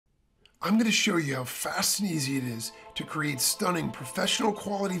I'm going to show you how fast and easy it is to create stunning professional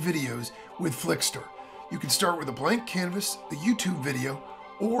quality videos with Flickstr. You can start with a blank canvas, a YouTube video,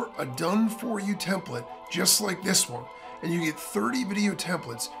 or a done-for-you template just like this one, and you get 30 video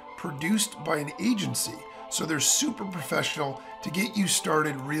templates produced by an agency, so they're super professional to get you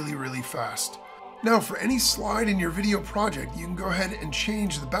started really fast. Now, for any slide in your video project, you can go ahead and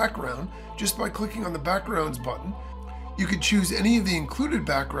change the background just by clicking on the Backgrounds button. You can choose any of the included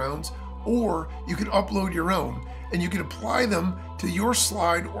backgrounds, or you can upload your own, and you can apply them to your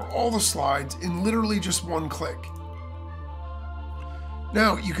slide or all the slides in literally just one click.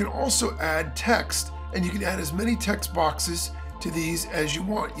 Now, you can also add text, and you can add as many text boxes to these as you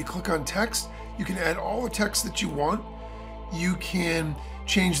want. You click on text, you can add all the text that you want. You can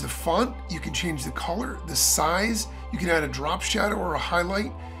change the font, you can change the color, the size, you can add a drop shadow or a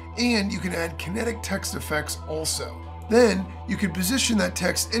highlight, and you can add kinetic text effects also. Then you can position that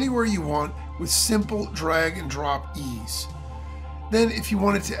text anywhere you want with simple drag and drop ease. Then if you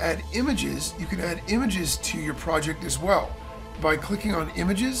wanted to add images, you can add images to your project as well by clicking on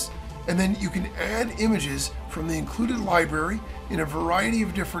images, and then you can add images from the included library in a variety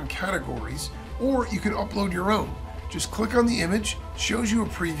of different categories, or you can upload your own. Just click on the image, shows you a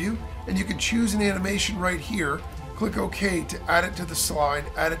preview, and you can choose an animation right here. Click OK to add it to the slide,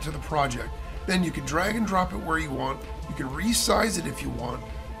 add it to the project. Then you can drag and drop it where you want. You can resize it if you want.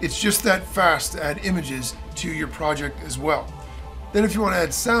 It's just that fast to add images to your project as well. Then if you want to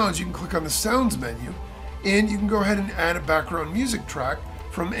add sounds, you can click on the Sounds menu, and you can go ahead and add a background music track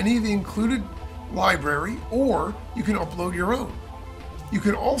from any of the included library, or you can upload your own. You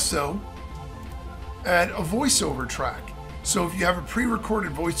can also add a voiceover track. So if you have a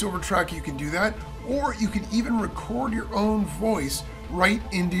pre-recorded voiceover track, you can do that, or you can even record your own voice right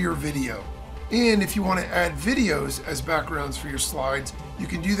into your video. And if you want to add videos as backgrounds for your slides, you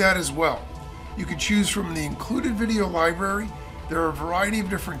can do that as well. You can choose from the included video library. There are a variety of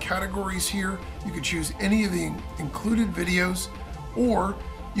different categories here. You can choose any of the included videos, or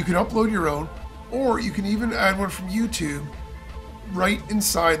you can upload your own, or you can even add one from YouTube right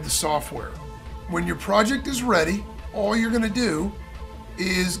inside the software. When your project is ready, all you're going to do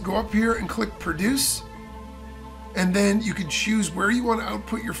is go up here and click Produce, and then you can choose where you want to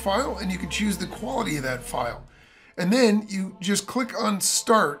output your file, and you can choose the quality of that file. And then you just click on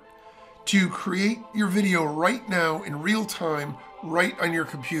Start to create your video right now in real time, right on your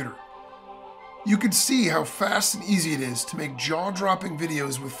computer. You can see how fast and easy it is to make jaw-dropping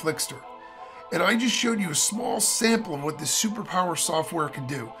videos with Flickstr. And I just showed you a small sample of what this superpower software can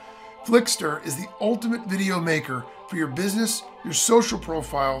do. Flickstr is the ultimate video maker for your business, your social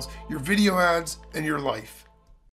profiles, your video ads, and your life.